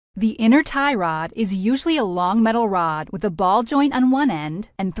The inner tie rod is usually a long metal rod with a ball joint on one end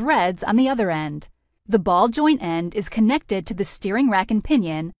and threads on the other end. The ball joint end is connected to the steering rack and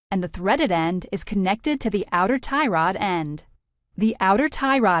pinion, and the threaded end is connected to the outer tie rod end. The outer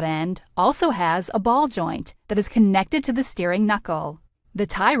tie rod end also has a ball joint that is connected to the steering knuckle. The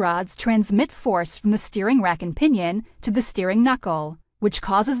tie rods transmit force from the steering rack and pinion to the steering knuckle, which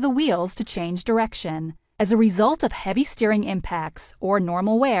causes the wheels to change direction. As a result of heavy steering impacts or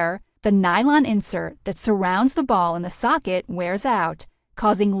normal wear, the nylon insert that surrounds the ball in the socket wears out,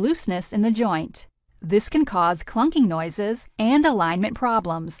 causing looseness in the joint. This can cause clunking noises and alignment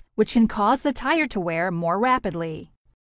problems, which can cause the tire to wear more rapidly.